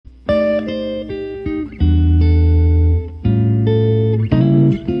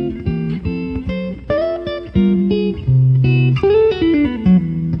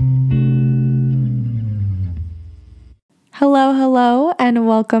Hello and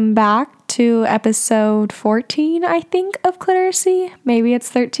welcome back to episode 14, I think, of Cliteracy. Maybe it's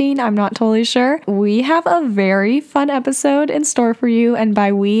 13, I'm not totally sure. We have a very fun episode in store for you, and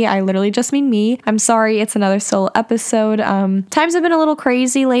by we, I literally just mean me. I'm sorry, it's another solo episode. Times have been a little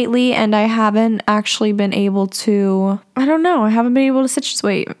crazy lately, and I haven't actually been able to, I haven't been able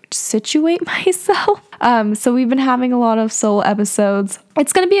to situate myself. So we've been having a lot of solo episodes.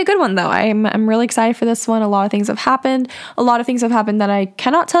 It's going to be a good one though. I'm really excited for this one. A lot of things have happened. A lot of things have happened that I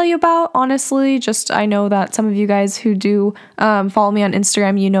cannot tell you about, honestly. Just I know that some of you guys who do follow me on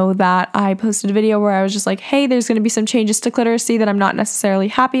Instagram, you know that I posted a video where I was just like, hey, there's going to be some changes to Cliteracy that I'm not necessarily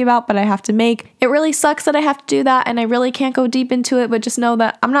happy about, but I have to make. It really sucks that I have to do that, and I really can't go deep into it, but just know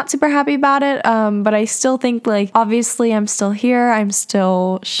that I'm not super happy about it. But I still think, like, obviously I'm still here. I'm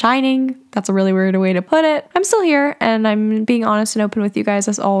still shining. That's a really weird way to put it. I'm still here, and I'm being honest and open with you guys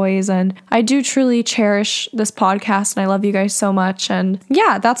as always, and I do truly cherish this podcast, and I love you guys so much, and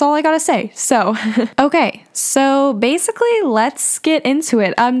yeah, that's all I gotta say. So, okay, so basically, let's get into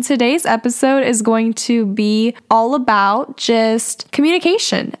it. Today's episode is going to be all about just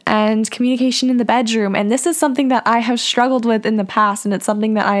communication and communication in the bedroom, and this is something that I have struggled with in the past, and it's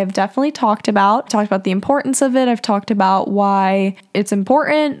something that I have definitely talked about the importance of it. I've talked about why it's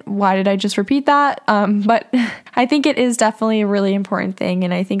important. Why did I just repeat that? But I think it is definitely a really important thing,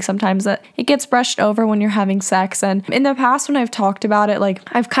 and I think sometimes that it gets brushed over when you're having sex. And in the past, when I've talked about it, like,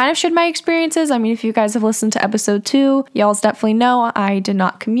 I've kind of shared my experiences. I mean, if you guys have listened to episode 2, y'all definitely know I did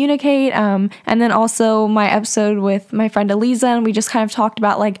not communicate. And then also my episode with my friend Eliza, and we just kind of talked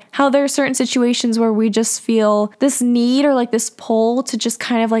about like how there are certain situations where we just feel this need or like this pull to just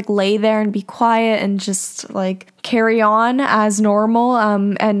kind of like lay there and be quiet and just like carry on as normal,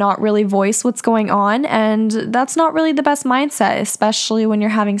 and not really voice what's going on. And that's not really the best mindset, especially when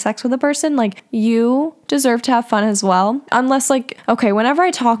you're having sex with a person. Like, you deserve to have fun as well. Unless, like, okay, whenever I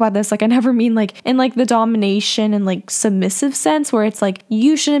talk about this, like, I never mean like in like the domination and like submissive sense where it's like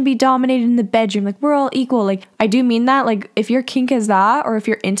you shouldn't be dominated in the bedroom, like we're all equal. Like, I do mean that. Like, if your kink is that, or if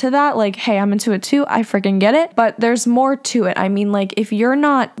you're into that, like, hey, I'm into it too, I freaking get it. But there's more to it. I mean, like, if you're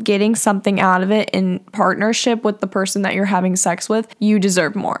not getting something out of it in partnership with the person that you're having sex with, you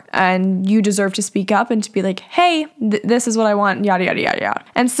deserve more, and you deserve to speak up and to be like, hey, this is what I want, yada yada yada yada.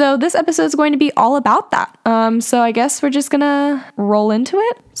 And so this episode is going to be all about that. So I guess we're just gonna roll into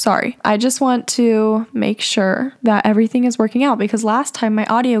it. Sorry, I just want to make sure that everything is working out, because last time my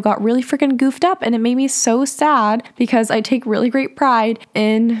audio got really freaking goofed up, and it made me so sad, because I take really great pride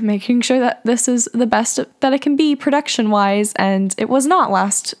in making sure that this is the best that it can be production wise, and it was not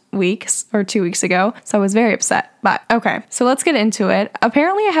last week or 2 weeks ago, so I was very upset. But okay, so let's get into it.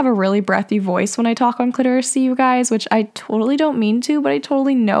 Apparently I have a really breathy voice when I talk on Cliteracy, you guys, which I totally don't mean to, but I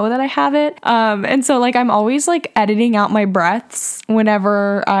totally know that I have it. And so like I'm always like editing out my breaths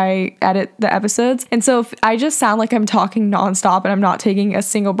whenever I edit the episodes. And so if I just sound like I'm talking nonstop and I'm not taking a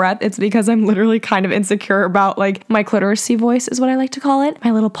single breath, it's because I'm literally kind of insecure about like my Cliteracy voice is what I like to call it.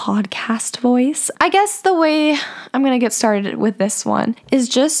 My little podcast voice. I guess the way I'm gonna get started with this one is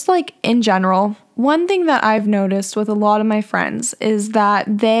just like in general. One thing that I've noticed with a lot of my friends is that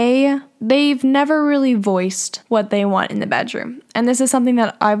they've never really voiced what they want in the bedroom. And this is something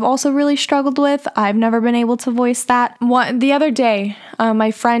that I've also really struggled with. I've never been able to voice that. The other day,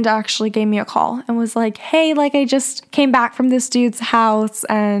 my friend actually gave me a call and was like, hey, like I just came back from this dude's house,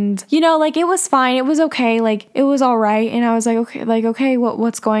 and you know, like it was fine. It was okay. Like it was all right. And I was like, okay,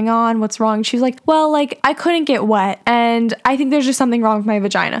 what's going on? What's wrong? She was like, well, like I couldn't get wet, and I think there's just something wrong with my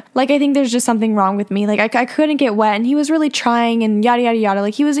vagina. Like I think there's just something wrong with me. Like I couldn't get wet, and he was really trying and yada yada yada.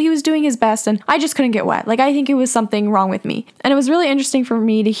 Like he was doing his best, and I just couldn't get wet. Like I think it was something wrong with me. And it was really interesting for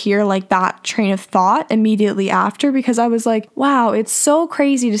me to hear like that train of thought immediately after, because I was like, wow, it's so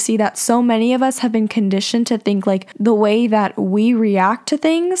crazy to see that so many of us have been conditioned to think like the way that we react to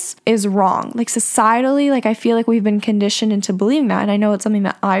things is wrong. Like societally, like I feel like we've been conditioned into believing that. And I know it's something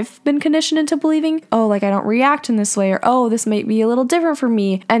that I've been conditioned into believing. Oh, like I don't react in this way, or oh, this might be a little different for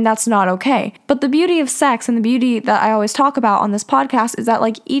me, and that's not okay. But the beauty of sex, and the beauty that I always talk about on this podcast, is that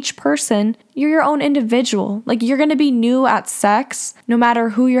like each person, you're your own individual. Like you're going to be new at sex no matter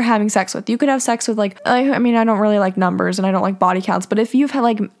who you're having sex with. You could have sex with like, I mean, I don't really like numbers and I don't like body counts, but if you've had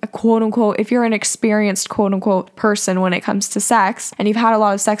like a quote unquote, if you're an experienced quote unquote person when it comes to sex, and you've had a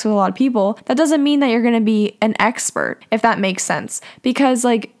lot of sex with a lot of people, that doesn't mean that you're going to be an expert, if that makes sense. Because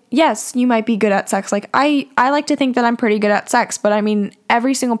like yes, you might be good at sex. Like I like to think that I'm pretty good at sex, but I mean,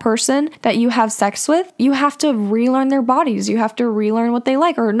 every single person that you have sex with, you have to relearn their bodies. You have to relearn what they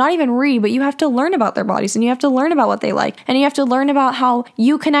like, or not even but you have to learn about their bodies, and you have to learn about what they like, and you have to learn about how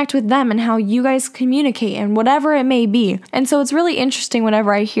you connect with them and how you guys communicate and whatever it may be. And so it's really interesting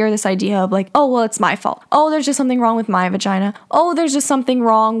whenever I hear this idea of like, oh, well, it's my fault. Oh, there's just something wrong with my vagina. Oh, there's just something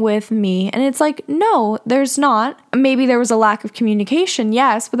wrong with me. And it's like, no, there's not. Maybe there was a lack of communication,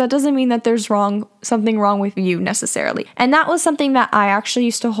 yes, but that doesn't mean that there's something wrong with you necessarily. And that was something that I actually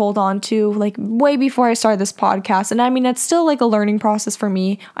used to hold on to like way before I started this podcast. And I mean, it's still like a learning process for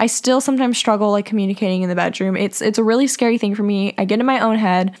me. I still sometimes struggle like communicating in the bedroom. It's a really scary thing for me. I get in my own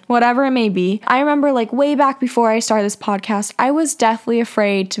head, whatever it may be. I remember like way back before I started this podcast, I was deathly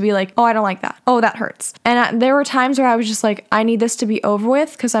afraid to be like, oh, I don't like that. Oh, that hurts. And there were times where I was just like, I need this to be over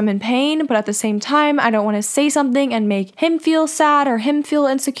with because I'm in pain, but at the same time, I don't want to say something and make him feel sad or him feel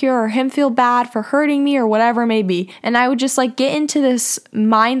insecure or him feel bad for hurting me or whatever it may be. And I would just like get into this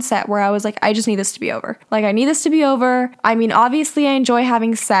mindset where I was like, I just need this to be over. Like, I need this to be over. I mean, obviously I enjoy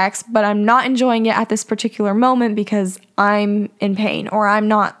having sex, but I'm not enjoying it at this particular moment because I'm in pain or I'm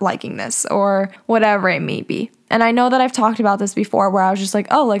not liking this or whatever it may be. And I know that I've talked about this before where I was just like,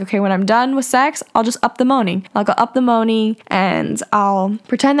 oh, like, okay, when I'm done with sex, I'll just up the moaning. I'll go up the moaning and I'll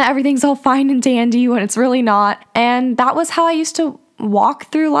pretend that everything's all fine and dandy when it's really not. And that was how I used to walk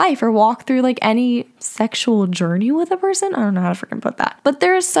through life or walk through like any sexual journey with a person. I don't know how to freaking put that. But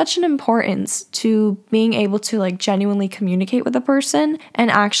there is such an importance to being able to like genuinely communicate with a person and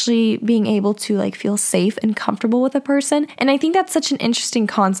actually being able to like feel safe and comfortable with a person. And I think that's such an interesting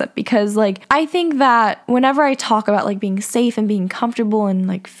concept because like I think that whenever I talk about like being safe and being comfortable and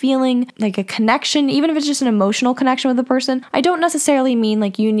like feeling like a connection, even if it's just an emotional connection with a person, I don't necessarily mean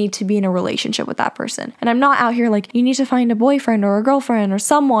like you need to be in a relationship with that person. And I'm not out here like you need to find a boyfriend or a girlfriend or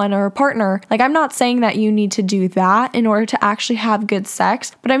someone or a partner. Like, I'm not saying that you need to do that in order to actually have good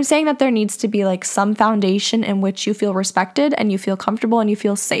sex, but I'm saying that there needs to be like some foundation in which you feel respected and you feel comfortable and you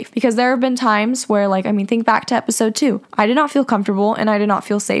feel safe. Because there have been times where like, I mean, think back to episode 2. I did not feel comfortable and I did not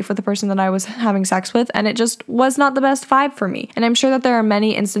feel safe with the person that I was having sex with, and it just was not the best vibe for me. And I'm sure that there are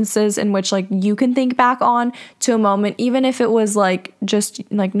many instances in which like you can think back on to a moment, even if it was like just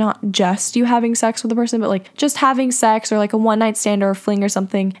like not just you having sex with a person, but like just having sex or like a one night stand or a fling or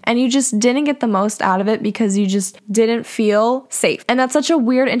something, and you just didn't get the most out of it because you just didn't feel safe. And that's such a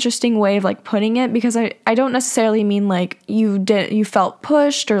weird, interesting way of like putting it, because I don't necessarily mean like you felt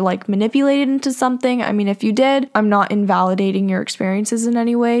pushed or like manipulated into something. I mean, if you did, I'm not invalidating your experiences in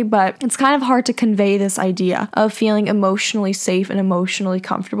any way, but it's kind of hard to convey this idea of feeling emotionally safe and emotionally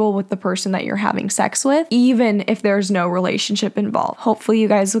comfortable with the person that you're having sex with, even if there's no relationship involved. Hopefully you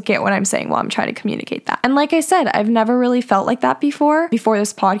guys will get what I'm saying while I'm trying to communicate that. And like I said, I've never really felt like that before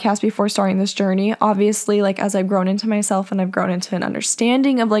this podcast, before starting this journey. Obviously, like as I've grown into myself and I've grown into an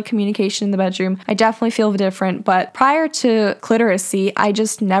understanding of like communication in the bedroom, I definitely feel different. But prior to clitoracy, I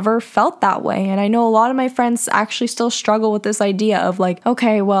just never felt that way. And I know a lot of my friends actually still struggle with this idea of like,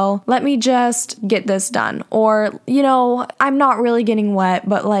 okay, well, let me just get this done. Or, you know, I'm not really getting wet,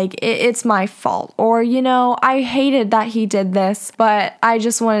 but like it's my fault. Or, you know, I hated that he did this, but I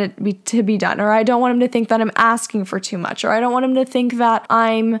just want it to be done. Or I don't want him to think that I'm asking for too much. Or I don't want him to think that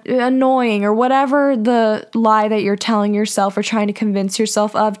I'm annoying, or whatever the lie that you're telling yourself or trying to convince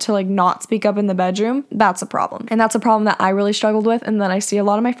yourself of to like not speak up in the bedroom. That's a problem. And that's a problem that I really struggled with and that I see a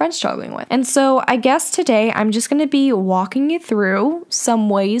lot of my friends struggling with. And so I guess today I'm just going to be walking you through some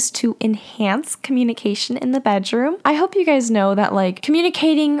ways to enhance communication in the bedroom. I hope you guys know that like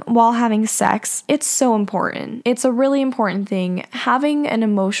communicating while having sex, it's so important. It's a really important thing. Having an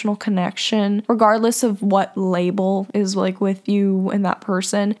emotional connection, regardless of what label is like with you and that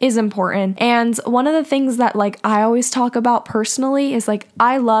person, is important. And one of the things that like I always talk about personally is like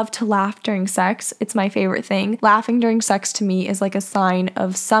I love to laugh during sex. It's my favorite thing. Laughing during sex to me is like a sign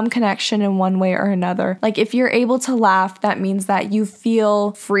of some connection in one way or another. Like if you're able to laugh, that means that you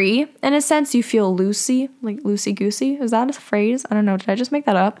feel free in a sense. You feel loosey, like loosey-goosey. Is that a phrase? I don't know. Did I just make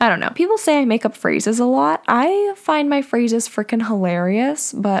that up? I don't know. People say I make up phrases a lot. I find my phrases freaking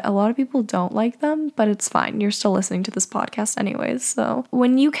hilarious, but a lot of people don't like them, but it's fine. You're still listening to this podcast anyways. So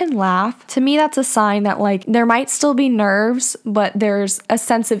when you can laugh, to me, that's a sign that like there might still be nerves, but there's a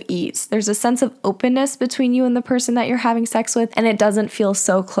sense of ease. There's a sense of openness between you and the person that you're having sex with, and it doesn't feel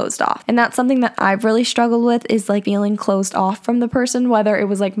so closed off. And that's something that I've really struggled with, is like feeling closed off from the person, whether it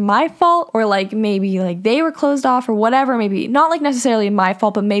was like my fault or like maybe like they were closed off or whatever, maybe not like necessarily my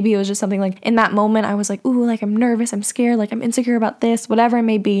fault, but maybe it was just something like in that moment I was like, ooh, like I'm nervous, I'm scared, like I'm insecure about this, whatever it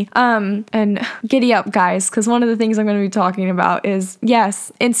may be. And giddy up, guys, because one of the things I'm going to be talking about is,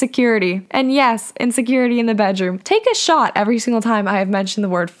 yes, insecurity. And yes, insecurity in the bedroom. Take a shot every single time I have mentioned the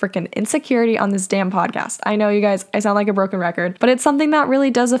word freaking insecurity on this damn podcast. I know, you guys, I sound like a broken record, but it's something that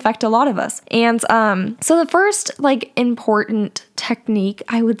really does affect a lot of us. And so the first like important technique,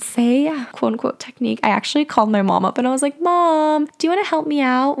 I would say, quote unquote technique, I actually called my mom up and I was like, Mom, do you want to help me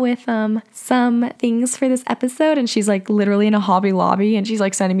out with some things for this episode? And she's like literally in a Hobby Lobby and she's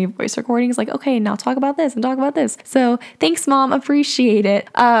like sending me voice recordings like, okay, now talk about this and talk about this. So thanks, Mom, appreciate it.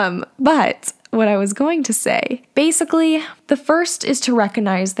 But what I was going to say, basically, the first is to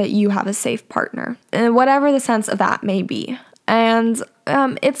recognize that you have a safe partner, and whatever the sense of that may be. And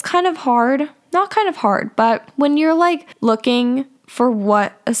it's kind of hard, not kind of hard, but when you're like looking for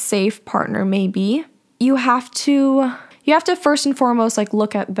what a safe partner may be, you have to first and foremost like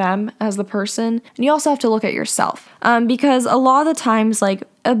look at them as the person, and you also have to look at yourself. Because a lot of the times, like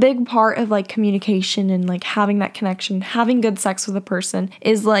a big part of like communication and like having that connection, having good sex with a person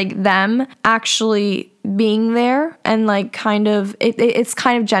is like them actually being there, and like kind of it's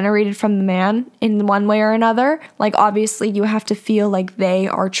kind of generated from the man in one way or another. Like obviously you have to feel like they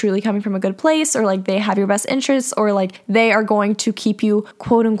are truly coming from a good place, or like they have your best interests, or like they are going to keep you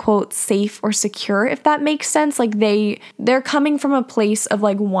quote unquote safe or secure, if that makes sense. Like they're coming from a place of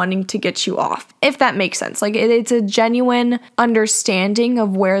like wanting to get you off, if that makes sense. Like it's a genuine understanding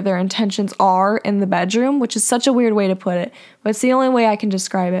of where their intentions are in the bedroom, which is such a weird way to put it, but it's the only way I can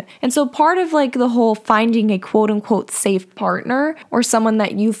describe it. And so part of like the whole finding a quote unquote safe partner, or someone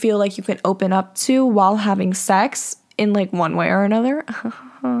that you feel like you can open up to while having sex in like one way or another,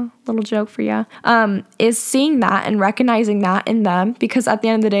 little joke for you, is seeing that and recognizing that in them. Because at the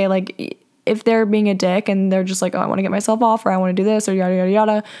end of the day, like if they're being a dick and they're just like, oh, I want to get myself off, or I want to do this, or yada, yada,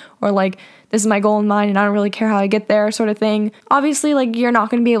 yada, or like, this is my goal in mind and I don't really care how I get there sort of thing, obviously, like, you're not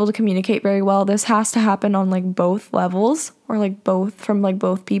going to be able to communicate very well. This has to happen on, like, both levels, or, like, both, from, like,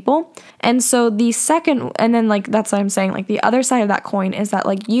 both people. And so the second, and then, like, that's what I'm saying, like, the other side of that coin is that,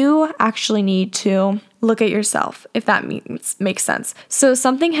 like, you actually need to look at yourself, if that makes sense. So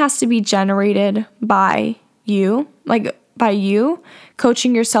something has to be generated by you, like, by you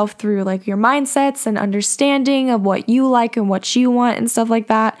coaching yourself through like your mindsets and understanding of what you like and what you want and stuff like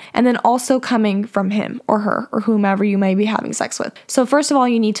that. And then also coming from him or her or whomever you may be having sex with. So first of all,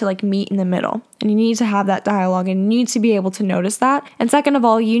 you need to like meet in the middle, and you need to have that dialogue, and you need to be able to notice that. And second of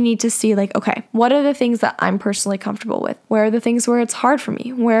all, you need to see like, okay, what are the things that I'm personally comfortable with? Where are the things where it's hard for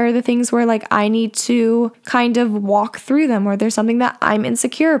me? Where are the things where like I need to kind of walk through them, or there's something that I'm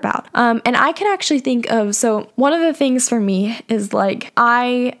insecure about? And I can actually think of, so one of the things for me is like,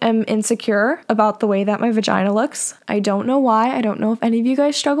 I am insecure about the way that my vagina looks. I don't know why. I don't know if any of you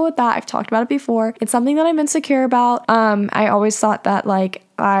guys struggle with that. I've talked about it before. It's something that I'm insecure about. I always thought that like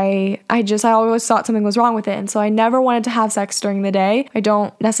I always thought something was wrong with it. And so I never wanted to have sex during the day. I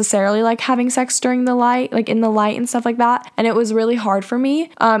don't necessarily like having sex during the light, like in the light and stuff like that. And it was really hard for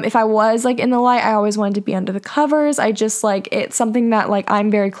me. If I was like in the light, I always wanted to be under the covers. I just like, it's something that like I'm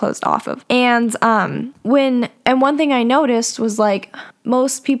very closed off of. And one thing I noticed was like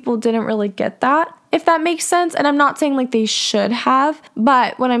most people didn't really get that, if that makes sense. And I'm not saying like they should have,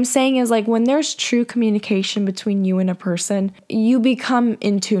 but what I'm saying is like when there's true communication between you and a person, you become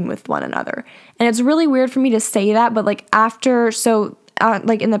in tune with one another. And it's really weird for me to say that, but like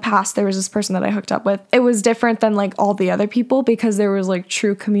like in the past, there was this person that I hooked up with. It was different than like all the other people because there was like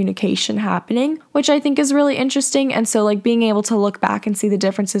true communication happening, which I think is really interesting. And so like being able to look back and see the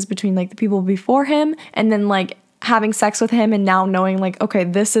differences between like the people before him, and then like having sex with him, and now knowing like, okay,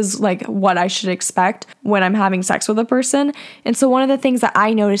 this is like what I should expect when I'm having sex with a person. And so one of the things that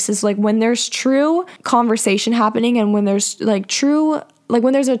I notice is like when there's true conversation happening, and when there's like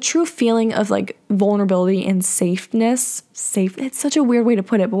when there's a true feeling of like vulnerability and safeness, it's such a weird way to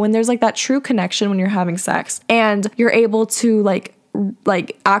put it, but when there's like that true connection when you're having sex, and you're able to like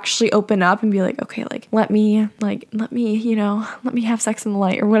actually open up and be like, okay, like let me have sex in the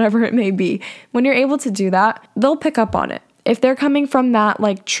light, or whatever it may be. When you're able to do that, they'll pick up on it. If they're coming from that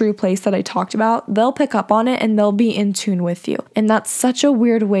like true place that I talked about, they'll pick up on it and they'll be in tune with you. And that's such a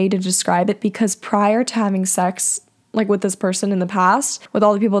weird way to describe it, because prior to having sex, like with this person in the past, with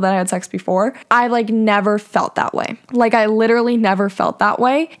all the people that I had sex before, I like never felt that way. Like I literally never felt that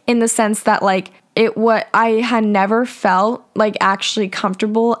way, in the sense that like what I had never felt like actually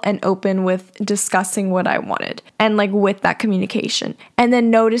comfortable and open with discussing what I wanted, and like with that communication. And then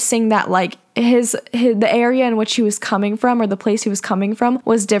noticing that like the area in which he was coming from, or the place he was coming from,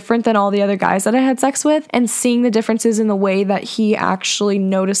 was different than all the other guys that I had sex with, and seeing the differences in the way that he actually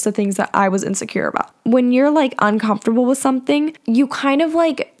noticed the things that I was insecure about. When you're like uncomfortable with something, you kind of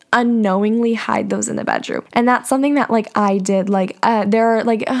like unknowingly hide those in the bedroom. And that's something that like I did. Like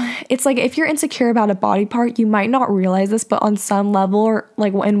it's like if you're insecure about a body part, you might not realize this, but on some level, or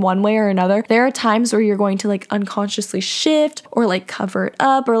like in one way or another, there are times where you're going to like unconsciously shift or like cover it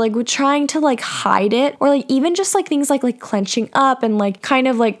up, or like trying to like hide it, or like even just like things like clenching up and like kind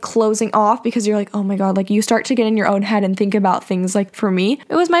of like closing off, because you're like, oh my God, like you start to get in your own head and think about things. Like for me,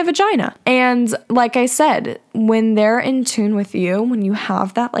 it was my vagina. And like I said, when they're in tune with you, when you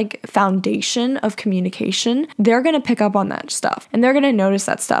have that like foundation of communication, they're going to pick up on that stuff, and they're going to notice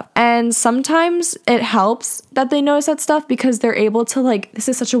that stuff. And sometimes it helps that they notice that stuff, because they're able to like, this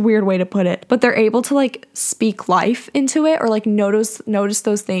is such a weird way to put it, but they're able to like speak life into it, or like notice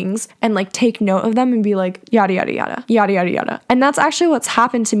those things and like take note of them and be like, yada, yada, yada, yada, yada, yada. And that's actually what's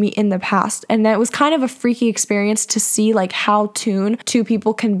happened to me in the past. And that was kind of a freaky experience to see like how tuned two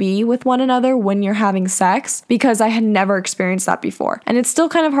people can be with one another when you're having sex, because I had never experienced that before. And it's still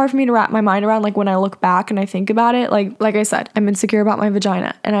kind of hard for me to wrap my mind around, like when I look back and I think about it. Like I said, I'm insecure about my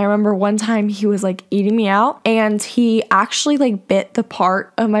vagina. And I remember one time he was like eating me out, and he actually like bit the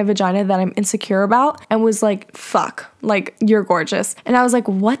part of my vagina that I'm insecure about, and was like, fuck, like you're gorgeous. And I was like,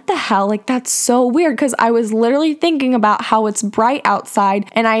 what the hell? Like that's so weird, because I was literally thinking about how it's bright outside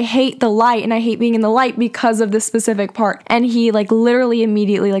and I hate the light and I hate being in the light because of this specific part. And he like literally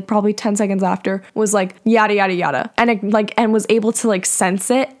immediately, like probably 10 seconds after, was like yada yada yada, and it, like, and was able to like sense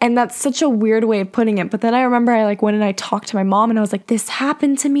it. And that's such a weird way of putting it. But then I remember I like went and I talked to my mom, and I was like, this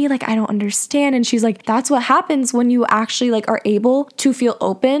happened to me, like I don't understand. And she's like, that's what happens when you actually like are able to feel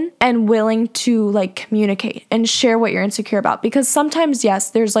open and willing to like communicate and share what you're insecure about. Because sometimes, yes,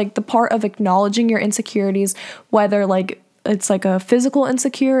 there's like the part of acknowledging your insecurities, whether like it's like a physical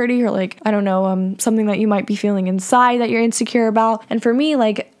insecurity, or like, I don't know, something that you might be feeling inside that you're insecure about. And for me,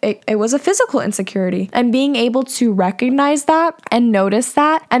 like it was a physical insecurity, and being able to recognize that and notice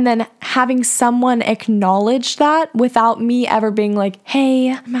that, and then having someone acknowledge that without me ever being like,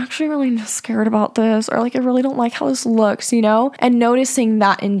 hey, I'm actually really scared about this, or like I really don't like how this looks, you know, and noticing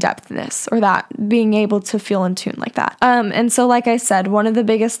that in-depthness, or that being able to feel in tune like that. And so like I said, one of the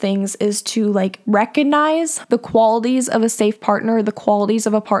biggest things is to like recognize the qualities of a safe partner, the qualities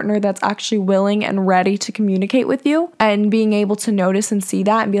of a partner that's actually willing and ready to communicate with you, and being able to notice and see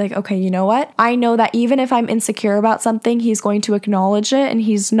that and be like, okay, you know what? I know that even if I'm insecure about something, he's going to acknowledge it, and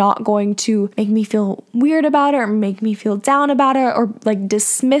he's not going to make me feel weird about it, or make me feel down about it, or like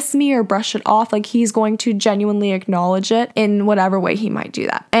dismiss me or brush it off. Like he's going to genuinely acknowledge it in whatever way he might do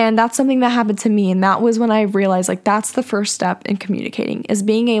that. And that's something that happened to me. And that was when I realized like that's the first step in communicating, is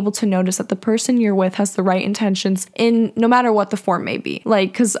being able to notice that the person you're with has the right intentions, in no matter what the form may be.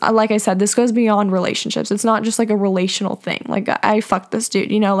 Like, because like I said, this goes beyond relationships. It's not just like a relational thing. Like I fucked this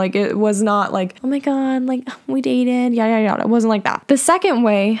dude, you know, like it was not like, oh my God, like we dated, yada, yada, yada. It wasn't like that. The second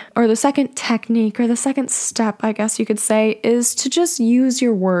way, or the second technique, or the second step, I guess you could say, is to just use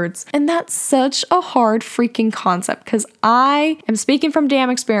your words. And that's such a hard freaking concept, because I am speaking from damn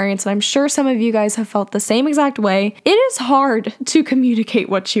experience, and I'm sure some of you guys have felt the same exact way. It is hard to communicate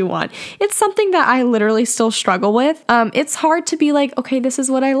what you want. It's something that I literally still struggle with. It's hard to be like, okay, this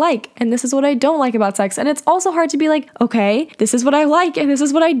is what I like, and this is what I don't like about sex. And it's also hard to be like, okay, this is what I like, and this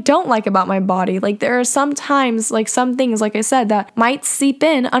is what I don't like about my body. Like there are some times, like some things, like I said, that might seep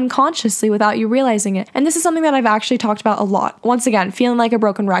in unconsciously without you realizing it. And this is something that I've actually talked about a lot. Once again, feeling like a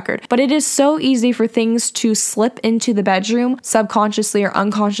broken record. But it is so easy for things to slip into the bedroom subconsciously or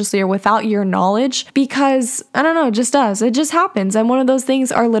unconsciously or without your knowledge, because I don't know, it just does. It just happens. And one of those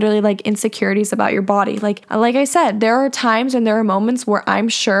things are literally like insecurities about your body. Like I said, there are times and there are moments where I'm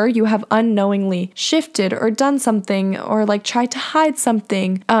sure you have unknowingly shifted or done something, or like tried to hide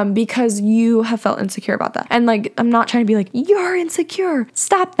something because you have felt insecure about that. And like, I'm not trying to be like, you're insecure,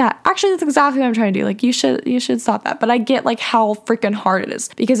 stop that. Actually, that's exactly what I'm trying to do. Like you should stop that. But I get like how freaking hard it is,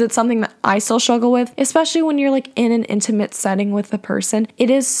 because it's something that I still struggle with, especially when you're like in an intimate setting with a person. It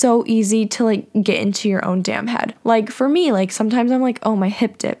is so easy to like get into your own damn head. Like for me, like sometimes I'm like, oh, my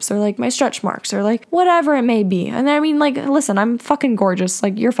hip dips, or like my stretch marks, or like whatever it may be. And I mean, mean, like, listen, I'm fucking gorgeous.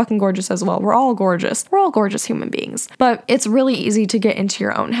 Like, you're fucking gorgeous as well. We're all gorgeous. We're all gorgeous human beings. But it's really easy to get into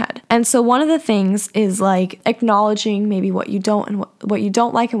your own head. And so one of the things is like acknowledging maybe what you don't and what you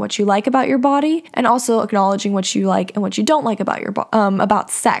don't like and what you like about your body, and also acknowledging what you like and what you don't like about your about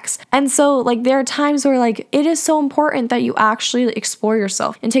sex. And so like there are times where like it is so important that you actually explore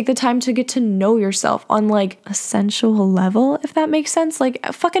yourself and take the time to get to know yourself on like a sensual level, if that makes sense. Like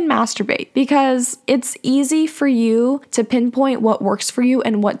fucking masturbate, because it's easy for you to pinpoint what works for you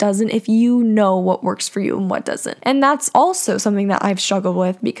and what doesn't if you know what works for you and what doesn't. And that's also something that I've struggled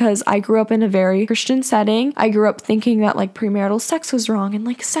with, because I grew up in a very Christian setting. I grew up thinking that like premarital sex was wrong and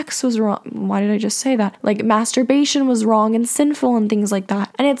like sex was wrong. Why did I just say that? Like masturbation was wrong and sinful and things like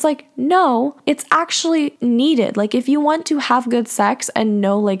that. And it's like, no, it's actually needed. Like if you want to have good sex and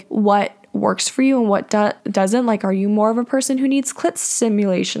know like what works for you and what doesn't, like are you more of a person who needs clit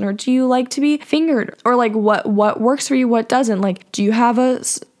stimulation, or do you like to be fingered, or like what works for you, what doesn't, like do you have a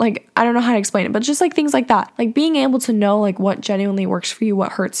like, I don't know how to explain it, but just like things like that, like being able to know like what genuinely works for you,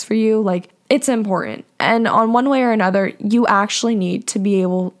 what hurts for you, like it's important. And on one way or another, you actually need to be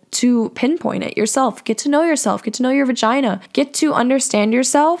able to pinpoint it yourself, get to know yourself, get to know your vagina, get to understand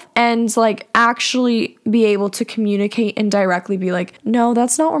yourself, and like actually be able to communicate and directly be like, no,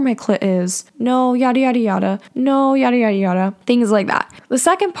 that's not where my clit is. No, yada, yada, yada. No, yada, yada, yada. Things like that. The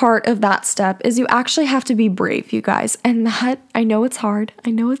second part of that step is you actually have to be brave, you guys. And that, I know it's hard.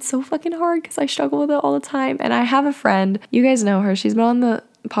 I know it's so fucking hard because I struggle with it all the time. And I have a friend, you guys know her. She's been on the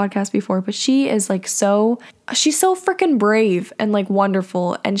podcast before, but she is like she's so freaking brave and like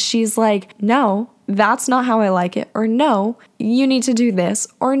wonderful, and she's like, no, that's not how I like it, or no, you need to do this,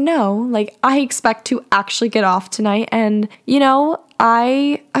 or no, like I expect to actually get off tonight. And you know,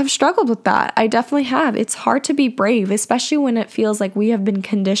 I have struggled with that. I definitely have. It's hard to be brave, especially when it feels like we have been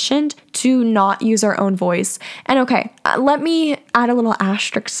conditioned to not use our own voice. And okay, let me add a little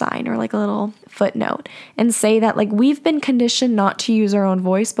asterisk sign or like a little footnote and say that like we've been conditioned not to use our own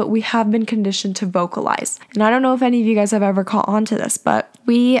voice, but we have been conditioned to vocalize. And I don't know if any of you guys have ever caught on to this, but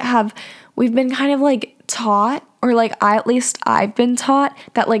we've been kind of like taught, or like at least I've been taught,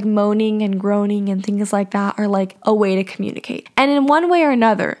 that like moaning and groaning and things like that are like a way to communicate. And in one way or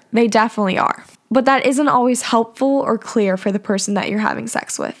another, they definitely are. But that isn't always helpful or clear for the person that you're having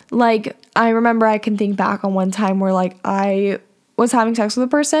sex with. Like I remember I can think back on one time where like I was having sex with a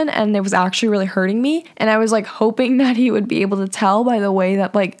person and it was actually really hurting me, and I was like hoping that he would be able to tell by the way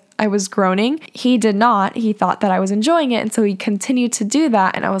that like I was groaning. He did not. He thought that I was enjoying it, and so he continued to do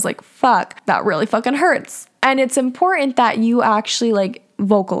that, and I was like, fuck, that really fucking hurts. And it's important that you actually like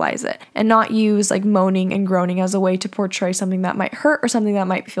vocalize it and not use like moaning and groaning as a way to portray something that might hurt or something that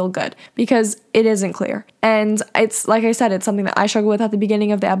might feel good, because it isn't clear. And it's like I said, it's something that I struggle with. At the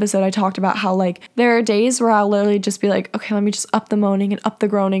beginning of the episode, I talked about how like there are days where I'll literally just be like, okay, let me just up the moaning and up the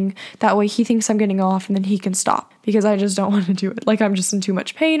groaning. That way he thinks I'm getting off and then he can stop, because I just don't want to do it. Like I'm just in too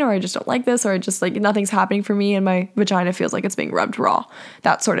much pain, or I just don't like this, or I just like nothing's happening for me and my vagina feels like it's being rubbed raw,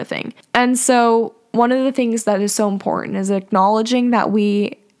 that sort of thing. And so one of the things that is so important is acknowledging that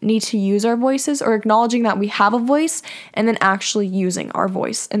we need to use our voices, or acknowledging that we have a voice, and then actually using our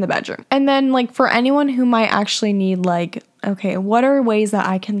voice in the bedroom. And then like for anyone who might actually need like, okay, what are ways that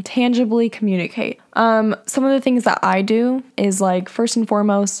I can tangibly communicate? Some of the things that I do is like, first and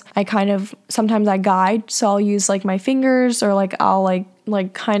foremost, sometimes I guide. So I'll use like my fingers, or like I'll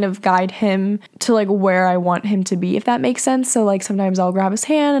like kind of guide him to like where I want him to be, if that makes sense. So like sometimes I'll grab his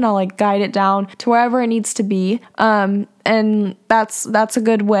hand and I'll like guide it down to wherever it needs to be. And that's a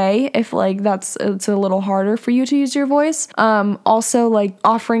good way if like it's a little harder for you to use your voice. Also like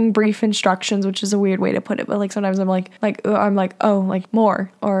offering brief instructions, which is a weird way to put it, but like sometimes I'm like oh, like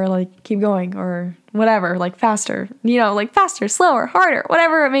more, or like keep going, or whatever, like faster, you know, like faster, slower, harder,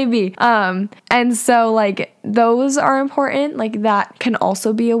 whatever it may be. And so like those are important. Like that can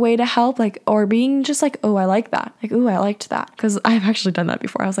also be a way to help, like, or being just like, oh, I like that. Like, ooh, I liked that. Cause I've actually done that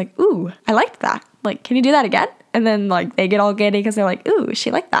before. I was like, ooh, I liked that. Like, can you do that again? And then like they get all giddy because they're like, ooh,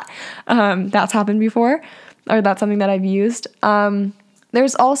 she liked that. That's happened before, or that's something that I've used.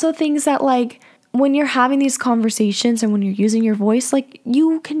 There's also things that like, when you're having these conversations and when you're using your voice, like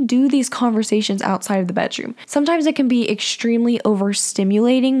you can do these conversations outside of the bedroom. Sometimes it can be extremely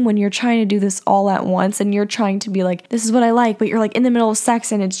overstimulating when you're trying to do this all at once and you're trying to be like, this is what I like, but you're like in the middle of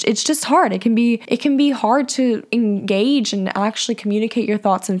sex, and it's just hard. It can be hard to engage and actually communicate your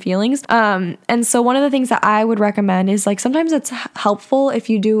thoughts and feelings. And so one of the things that I would recommend is like, sometimes it's helpful if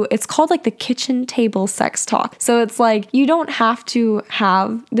you do, it's called like the kitchen table sex talk. So it's like, you don't have to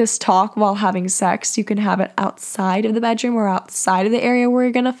have this talk while having sex. sex, you can have it outside of the bedroom or outside of the area where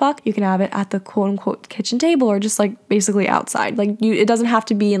you're gonna fuck. You can have it at the quote unquote kitchen table or just like basically outside. Like it doesn't have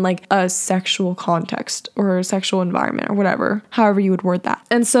to be in like a sexual context or a sexual environment or whatever, however you would word that.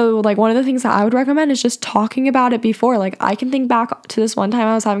 And so like one of the things that I would recommend is just talking about it before. Like I can think back to this one time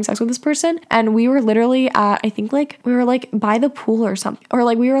I was having sex with this person and we were literally at, I think like we were like by the pool or something, or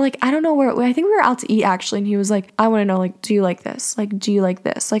like we were like, I don't know where, I think we were out to eat actually, and he was like, I want to know, like, do you like this? Like, do you like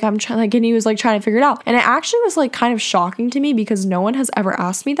this? Like I'm trying, like, and he was like trying to figure it out, and it actually was like kind of shocking to me because no one has ever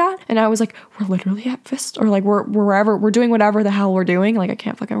asked me that. And I was like, we're literally at Fist, or like we're wherever, we're doing whatever the hell we're doing, like I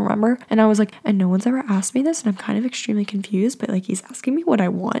can't fucking remember. And I was like, and no one's ever asked me this, and I'm kind of extremely confused, but like he's asking me what I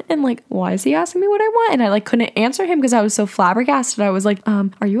want, and like why is he asking me what I want? And I like couldn't answer him because I was so flabbergasted. I was like,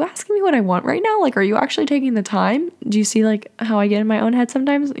 are you asking me what I want right now? Like, are you actually taking the time? Do you see like how I get in my own head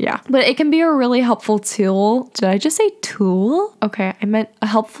sometimes? Yeah. But it can be a really helpful tool. Did I just say tool? Okay, I meant a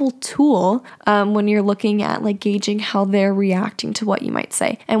helpful tool when you're looking at like gauging how they're reacting to what you might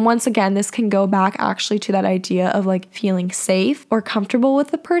say. And once again, this can go back actually to that idea of like feeling safe or comfortable with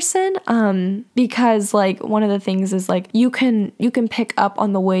the person, because like one of the things is like you can pick up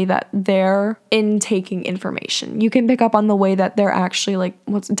on the way that they're intaking information. You can pick up on the way that they're actually like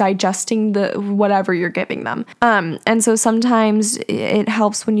digesting the whatever you're giving them. And so sometimes it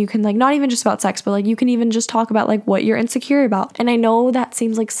helps when you can like not even just about sex, but like you can even just talk about like what you're insecure about. And I know that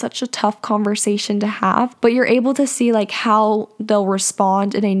seems like such a tough conversation to have, but you're able to see like how they'll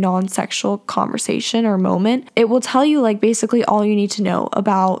respond in a non-sexual conversation or moment. It will tell you like basically all you need to know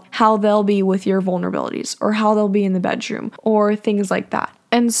about how they'll be with your vulnerabilities or how they'll be in the bedroom or things like that.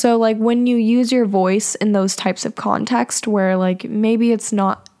 And so like when you use your voice in those types of context where like maybe it's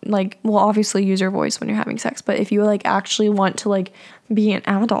not like, well, obviously use your voice when you're having sex, but if you like actually want to like be an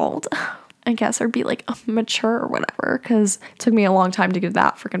adult, I guess, or be like mature or whatever, because it took me a long time to get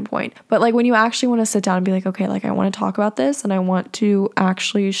that freaking point. But like when you actually want to sit down and be like, okay, like I want to talk about this and I want to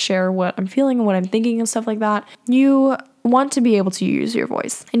actually share what I'm feeling and what I'm thinking and stuff like that, you want to be able to use your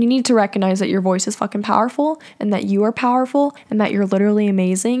voice. And you need to recognize that your voice is fucking powerful and that you are powerful and that you're literally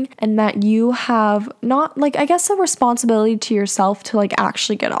amazing and that you have not like, I guess, a responsibility to yourself to like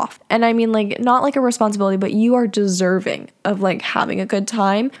actually get off. And I mean like not like a responsibility, but you are deserving of like having a good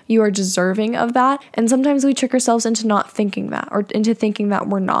time. You are deserving of that. And sometimes we trick ourselves into not thinking that or into thinking that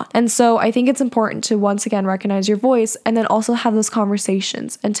we're not. And so I think it's important to once again recognize your voice and then also have those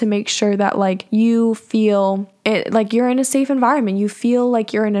conversations and to make sure that like you feel it, like you're in a safe environment. You feel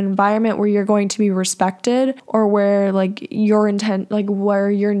like you're in an environment where you're going to be respected or where like your intent, like where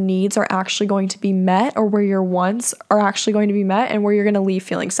your needs are actually going to be met or where your wants are actually going to be met and where you're going to leave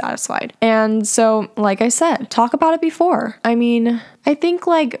feeling satisfied. And so, like I said, talk about it before. I mean, I think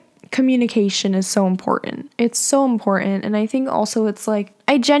like communication is so important. It's so important. And I think also it's like,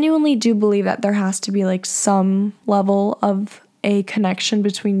 I genuinely do believe that there has to be like some level of a connection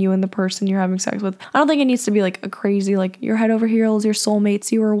between you and the person you're having sex with. I don't think it needs to be like a crazy, like your head over heels, your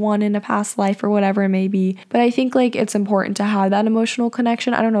soulmates, you were one in a past life or whatever it may be. But I think like it's important to have that emotional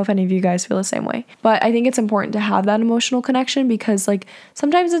connection. I don't know if any of you guys feel the same way, but I think it's important to have that emotional connection because like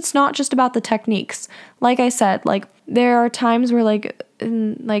sometimes it's not just about the techniques. Like I said, like there are times where like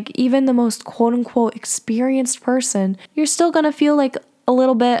even the most quote unquote experienced person, you're still gonna feel like a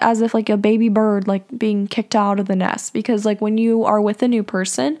little bit as if like a baby bird like being kicked out of the nest, because like when you are with a new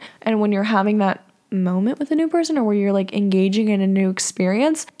person and when you're having that moment with a new person or where you're like engaging in a new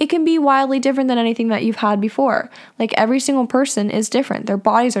experience, it can be wildly different than anything that you've had before. Like every single person is different. Their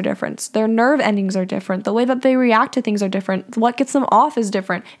bodies are different. Their nerve endings are different. The way that they react to things are different. What gets them off is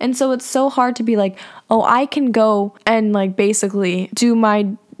different. And so it's so hard to be like, oh, I can go and like basically do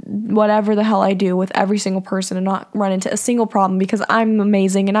my whatever the hell I do with every single person and not run into a single problem because I'm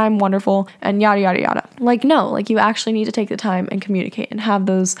amazing and I'm wonderful and yada yada yada. Like no, like you actually need to take the time and communicate and have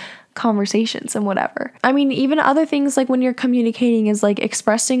those conversations and whatever. I mean, even other things like when you're communicating is like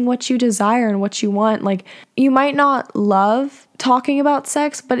expressing what you desire and what you want. Like you might not love talking about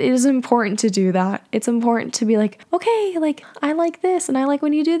sex, but it is important to do that. It's important to be like, okay, like I like this and I like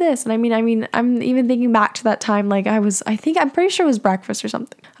when you do this. And I mean, I'm even thinking back to that time, like I'm pretty sure it was breakfast or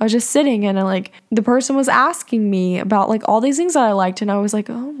something. I was just sitting and like the person was asking me about like all these things that I liked. And I was like,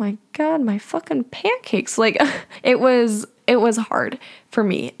 oh my God, my fucking pancakes. Like it was hard for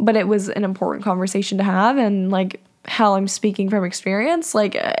me, but it was an important conversation to have. And like, hell, I'm speaking from experience.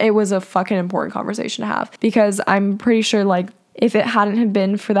 Like it was a fucking important conversation to have because I'm pretty sure like if it hadn't have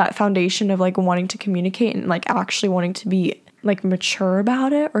been for that foundation of like wanting to communicate and like actually wanting to be like mature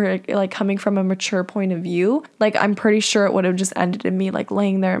about it, or like coming from a mature point of view, like I'm pretty sure it would have just ended in me like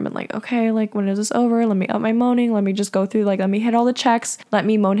laying there and been like, okay, like when is this over? Let me up my moaning. Let me just go through, like, let me hit all the checks. Let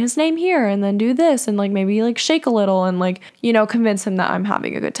me moan his name here and then do this and like maybe like shake a little and like, you know, convince him that I'm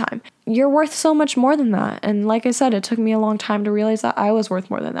having a good time. You're worth so much more than that. And like I said, it took me a long time to realize that I was worth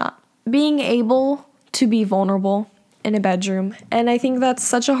more than that. Being able to be vulnerable in a bedroom. And I think that's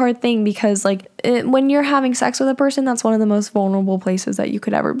such a hard thing because like when you're having sex with a person, that's one of the most vulnerable places that you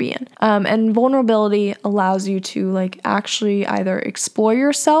could ever be in. And vulnerability allows you to like actually either explore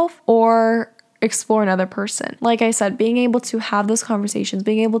yourself or explore another person. Like I said, being able to have those conversations,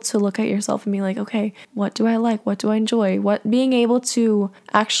 being able to look at yourself and be like, okay, what do I like? What do I enjoy? Being able to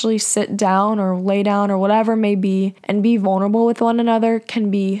actually sit down or lay down or whatever it may be and be vulnerable with one another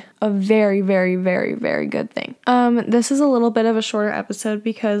can be a very, very, very, very good thing. This is a little bit of a shorter episode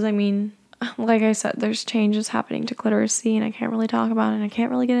because, I mean, like I said, there's changes happening to clitoris and I can't really talk about it and I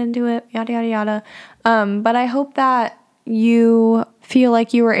can't really get into it, yada, yada, yada. But I hope that you feel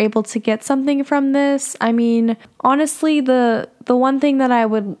like you were able to get something from this. I mean, honestly, the one thing that I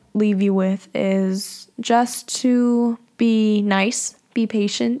would leave you with is just to be nice, be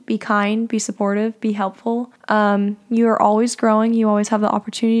patient, be kind, be supportive, be helpful. You are always growing. You always have the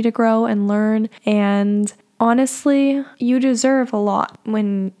opportunity to grow and learn. And honestly, you deserve a lot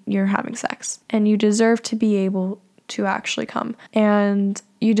when you're having sex. And you deserve to be able to actually come. And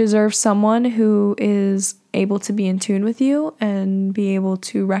you deserve someone who is able to be in tune with you and be able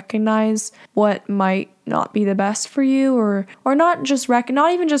to recognize what might not be the best for you, or not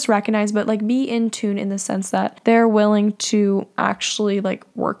even just recognize, but like be in tune in the sense that they're willing to actually like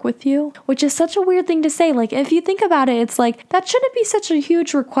work with you, which is such a weird thing to say. Like if you think about it, it's like that shouldn't be such a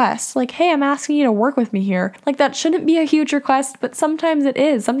huge request. Like, hey, I'm asking you to work with me here. Like that shouldn't be a huge request, but sometimes it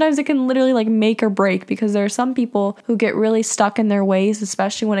is. Sometimes it can literally like make or break, because there are some people who get really stuck in their ways,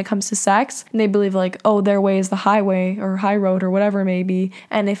 especially when it comes to sex, and they believe like, oh, their way is the highway or high road or whatever it may be.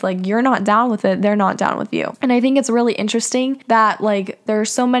 And if like you're not down with it, they're not down with you. And I think it's really interesting that like there are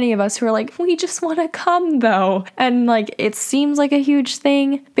so many of us who are like, we just want to come though. And like it seems like a huge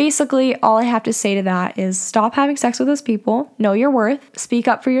thing. Basically, all I have to say to that is stop having sex with those people. Know your worth. Speak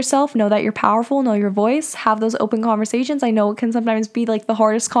up for yourself. Know that you're powerful. Know your voice. Have those open conversations. I know it can sometimes be like the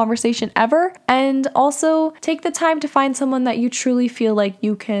hardest conversation ever. And also take the time to find someone that you truly feel like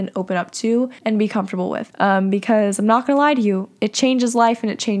you can open up to and be comfortable with. Because I'm not gonna lie to you, it changes life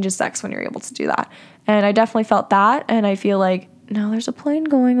and it changes sex when you're able to do that. And I definitely felt that, and I feel like now there's a plane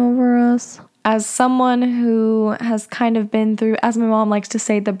going over us. As someone who has kind of been through, as my mom likes to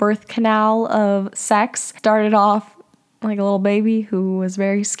say, the birth canal of sex, started off like a little baby who was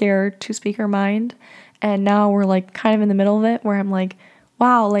very scared to speak her mind, and now we're like kind of in the middle of it where I'm like,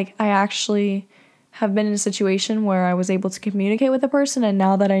 wow, like I actually have been in a situation where I was able to communicate with a person, and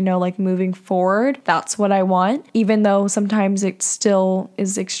now that I know like moving forward, that's what I want, even though sometimes it still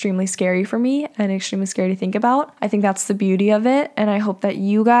is extremely scary for me and extremely scary to think about. I think that's the beauty of it, and I hope that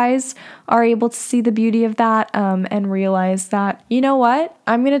you guys are able to see the beauty of that and realize that, you know what,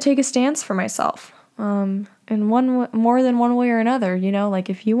 I'm gonna take a stance for myself in more than one way or another. You know, like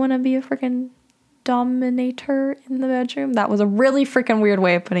if you want to be a freaking dominator in the bedroom. That was a really freaking weird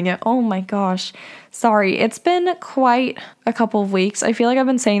way of putting it. Oh my gosh. Sorry. It's been quite a couple of weeks. I feel like I've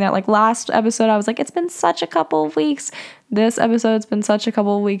been saying that. Like last episode, I was like, it's been such a couple of weeks. This episode's been such a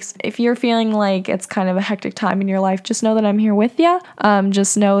couple of weeks. If you're feeling like it's kind of a hectic time in your life, just know that I'm here with you.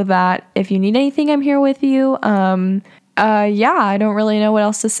 Just know that if you need anything, I'm here with you. Yeah, I don't really know what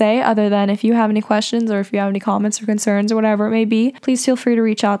else to say other than if you have any questions or if you have any comments or concerns or whatever it may be, please feel free to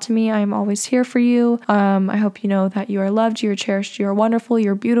reach out to me. I am always here for you. I hope you know that you are loved, you are cherished, you are wonderful,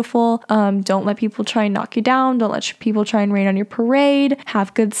 you're beautiful. Don't let people try and knock you down. Don't let people try and rain on your parade.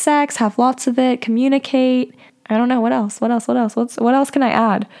 Have good sex, have lots of it, communicate. I don't know, what else? What else can I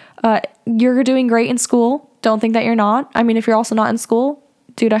add? You're doing great in school. Don't think that you're not. I mean, if you're also not in school,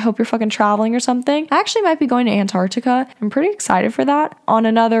 dude, I hope you're fucking traveling or something. I actually might be going to Antarctica. I'm pretty excited for that. On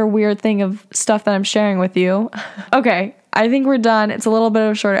another weird thing of stuff that I'm sharing with you. Okay, I think we're done. It's a little bit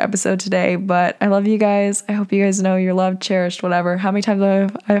of a shorter episode today, but I love you guys. I hope you guys know you're loved, cherished, whatever. How many times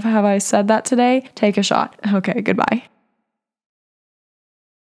have I said that today? Take a shot. Okay, goodbye.